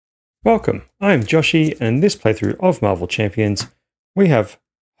Welcome, I'm Joshy, and in this playthrough of Marvel Champions, we have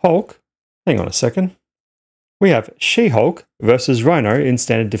Hulk, hang on a second, we have She-Hulk versus Rhino in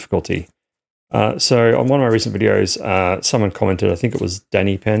standard difficulty. So on one of my recent videos, someone commented, I think it was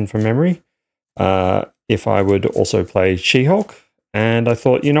Danny Penn from memory, if I would also play She-Hulk, and I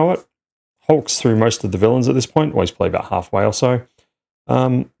thought, you know what, Hulk's through most of the villains at this point, always play about halfway or so.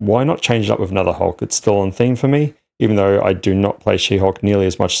 Why not change it up with another Hulk? It's still on theme for me. Even though I do not play She-Hulk nearly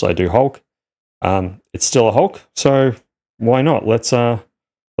as much as I do Hulk, it's still a Hulk, so why not? Let's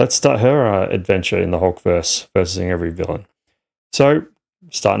start her adventure in the Hulkverse versus every villain. So,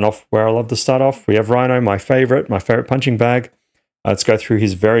 starting off where I love to start off, we have Rhino, my favorite punching bag. Let's go through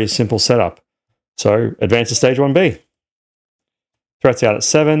his very simple setup. So, advance to stage 1B. Threats out at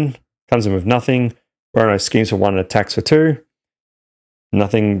 7, comes in with nothing. Rhino schemes for 1 and attacks for 2.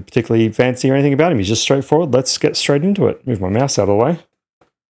 Nothing particularly fancy or anything about him. He's just straightforward. Let's get straight into it. Move my mouse out of the way.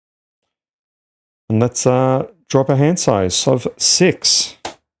 And let's drop a hand size of 6.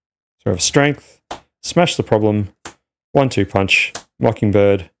 So we have strength, smash the problem, 1-2 punch,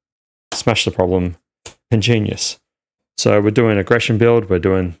 mockingbird, smash the problem, and genius. So we're doing aggression build. We're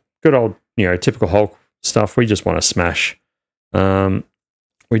doing good old, typical Hulk stuff. We just want to smash.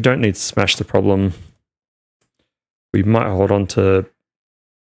 We don't need to smash the problem. We might hold on to...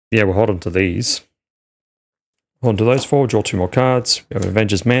 Yeah, we'll hold on to these. Hold on to those 4, draw 2 more cards. We have an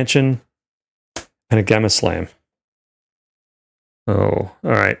Avengers Mansion and a Gamma Slam. Oh,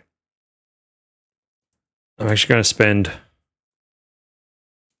 alright. I'm actually going to spend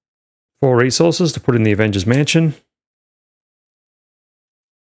 4 resources to put in the Avengers Mansion.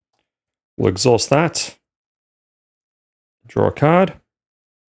 We'll exhaust that. Draw a card.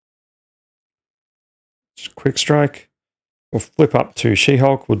 Just quick strike. We'll flip up to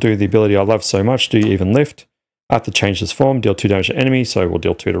She-Hulk. We'll do the ability I love so much, do even lift. After change this form, deal 2 damage to enemy, so we'll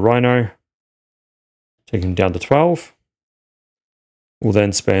deal 2 to Rhino. Take him down to 12. We'll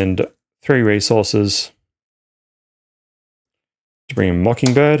then spend 3 resources to bring in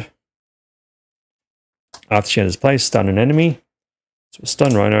Mockingbird. After she enters place, stun an enemy. So we'll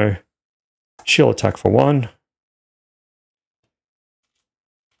stun Rhino. She'll attack for 1.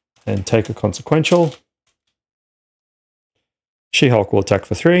 And take a consequential. She-Hulk will attack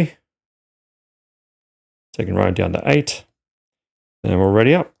for 3. Taking Rhino down to 8. And we're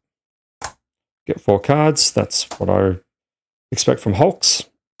ready up. Get 4 cards. That's what I expect from Hulks.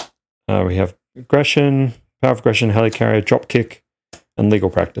 We have aggression, power of aggression, helicarrier, drop kick, and legal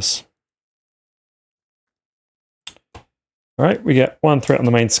practice. Alright, we get 1 threat on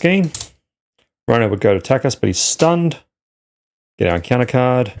the main scheme. Rhino would go to attack us, but he's stunned. Get our encounter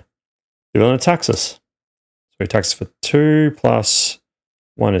card. The villain attacks us. So he attacks for 2 plus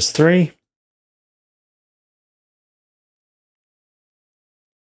 1 is 3.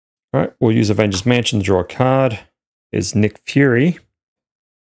 Alright, we'll use Avengers Mansion to draw a card. Is Nick Fury.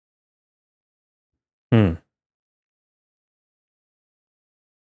 Wait,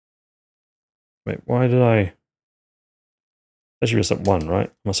 why did I... That should be just at 1, right?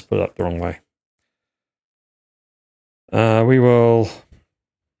 I must have put it up the wrong way. We will...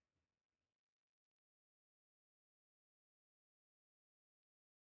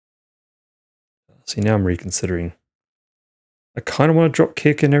 See, now I'm reconsidering. I kind of want to drop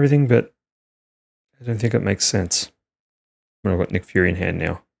kick and everything, but I don't think it makes sense. I've got Nick Fury in hand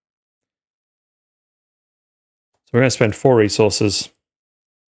now. So we're going to spend 4 resources.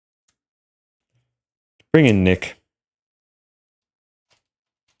 Bring in Nick.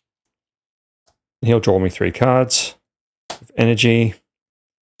 He'll draw me 3 cards. Energy,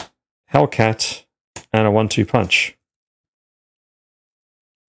 Hellcat, and a 1-2 punch.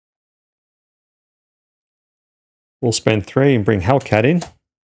 We'll spend 3 and bring Hellcat in.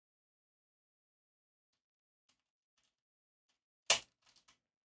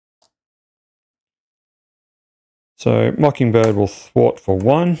 So Mockingbird will thwart for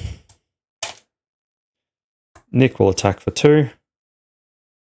 1. Nick will attack for 2.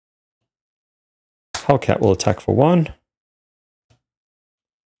 Hellcat will attack for 1.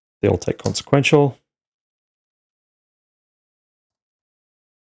 They'll take consequential.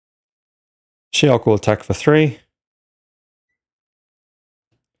 She-Hulk will attack for 3.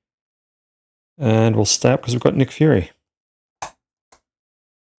 And we'll stay up because we've got Nick Fury.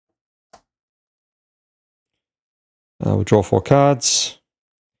 We'll draw 4 cards.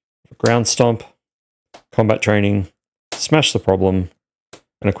 Ground Stomp, Combat Training, Smash the Problem,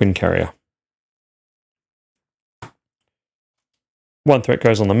 and a Quinn Carrier. 1 threat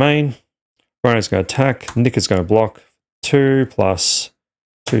goes on the main. Rhino's going to attack. Nick is going to block. 2 plus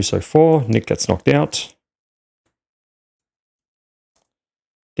 2, so 4. Nick gets knocked out.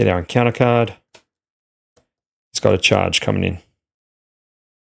 Get our encounter card. It's got a charge coming in.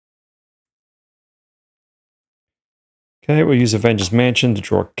 Okay, we'll use Avengers Mansion to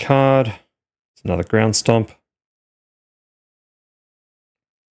draw a card. It's another ground stomp.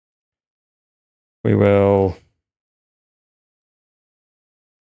 We will...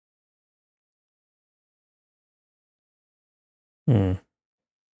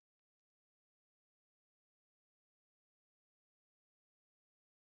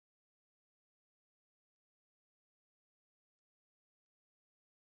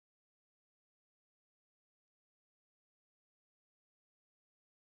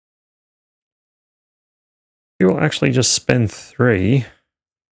 We will actually just spend 3.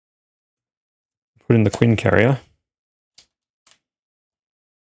 Put in the Queen Carrier.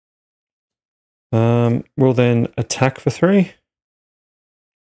 We'll then attack for 3.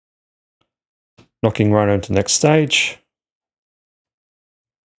 Knocking Rhino into the next stage.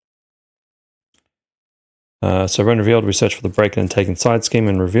 So when revealed, we search for the break and take inside scheme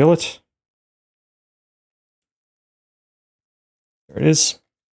and reveal it. There it is.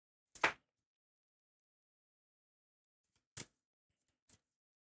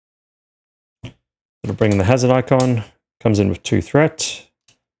 It'll bring in the hazard icon. Comes in with 2 threat.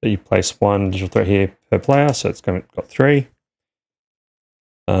 But you place 1 additional threat here per player, so it's got 3.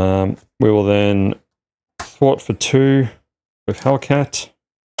 We will then thwart for 2 with Hellcat.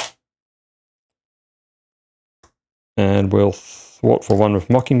 And we'll thwart for 1 with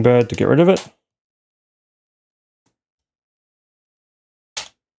Mockingbird to get rid of it.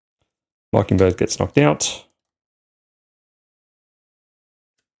 Mockingbird gets knocked out.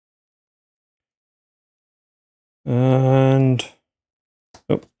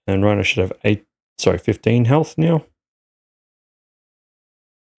 And Rhino should have 15 health now.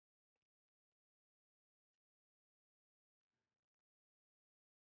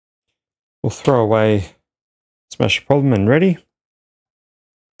 We'll throw away Smash the Problem and ready.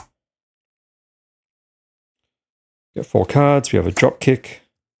 Get 4 cards. We have a Drop Kick,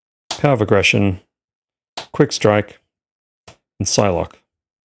 Power of Aggression, Quick Strike, and Psylocke.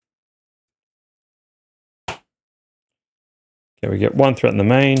 Okay, we get 1 threat in the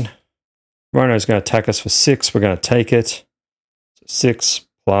main. Rhino's going to attack us for 6. We're going to take it. So 6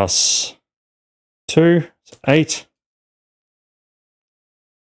 plus 2, so 8.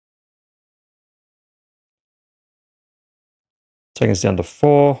 Taking us down to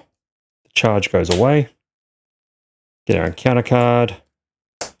 4. The charge goes away. Get our encounter card.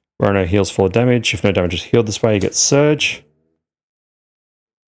 Rhino heals 4 damage. If no damage is healed this way, he gets Surge.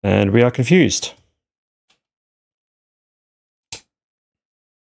 And we are confused.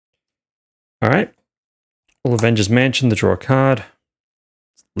 Alright. All Avengers Mansion to draw a card.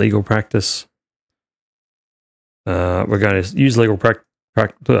 Legal practice. We're going to use legal practice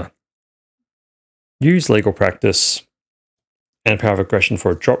and Power of Aggression for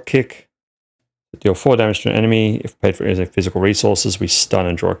a Drop Kick. Deal 4 damage to an enemy. If paid for using physical resources, we stun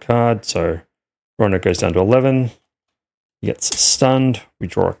and draw a card. So Rhino goes down to 11. He gets stunned. We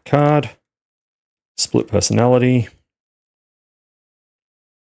draw a card. Split personality.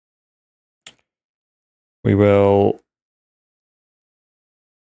 We will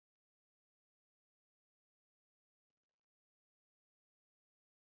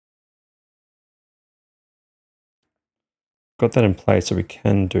got that in place, so we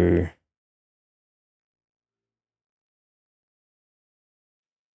can do.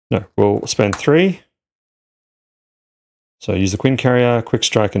 No, we'll spend 3. So use the Queen Carrier, Quick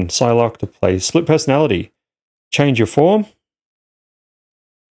Strike, and Psylocke to play Split Personality. Change your form.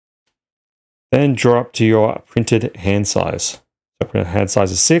 Then draw up to your printed hand size. So printed hand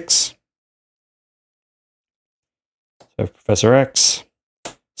size is 6. So Professor X,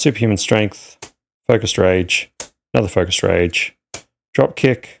 Superhuman Strength, Focused Rage, another Focused Rage, Drop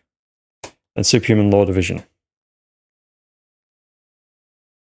Kick, and Superhuman Law Division.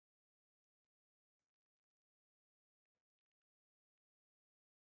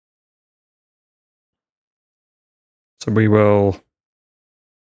 So we will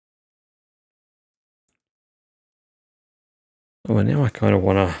well, now I kind of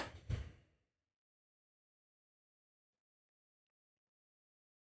want to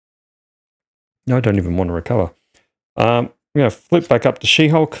no, I don't even want to recover. I'm going to flip back up to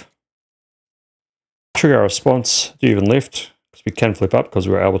She-Hulk. Trigger our response, do even lift, because we can flip up because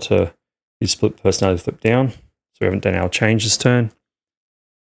we were able to use split personality to flip down. So we haven't done our change this turn.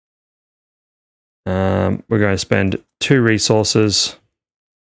 We're going to spend 2 resources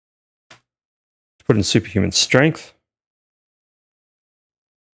to put in Superhuman Strength.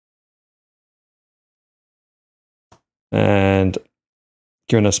 And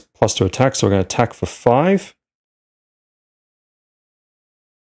giving us +2 attack, so we're going to attack for 5.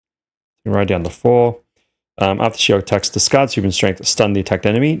 Right down to 4. After She-Hulk attacks, discard Superman Strength to stun the attacked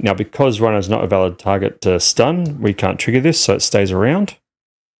enemy. Now, because Rhino is not a valid target to stun, we can't trigger this, so it stays around.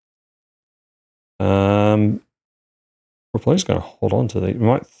 We're probably just going to hold on to the... We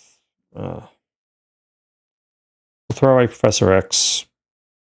might... we'll throw away Professor X.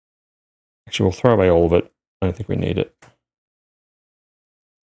 Actually, we'll throw away all of it. I don't think we need it.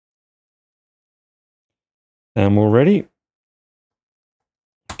 And we're ready.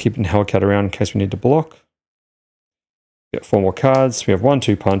 Keeping Hellcat around in case we need to block. Get 4 more cards. We have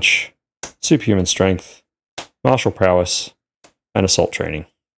 1-2 punch, superhuman strength, martial prowess, and assault training.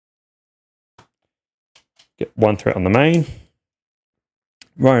 Get 1 threat on the main.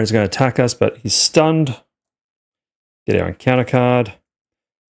 Rhino's going to attack us, but he's stunned. Get our encounter card.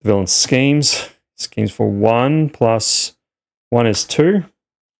 The villain schemes. Schemes for 1 plus 1 is 2.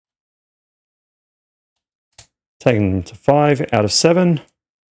 Taking them to 5 out of 7.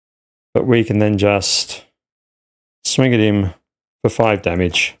 But we can then just swing at him for 5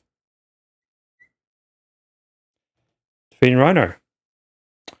 damage. Defeating Rhino.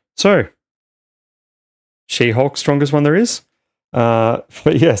 So, She-Hulk, strongest one there is. But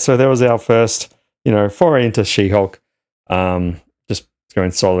yeah, so that was our first, foray into She-Hulk. Just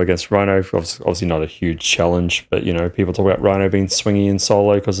going solo against Rhino. Obviously not a huge challenge, but, people talk about Rhino being swingy in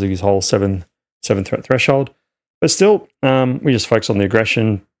solo because of his whole 7 threat threshold. But still, we just focused on the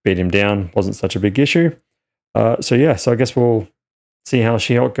aggression, beat him down, wasn't such a big issue. So I guess we'll see how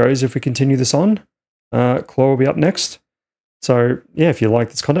She-Hulk goes if we continue this on. Claw will be up next. So yeah, if you like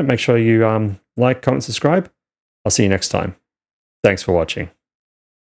this content, make sure you like, comment, subscribe. I'll see you next time. Thanks for watching.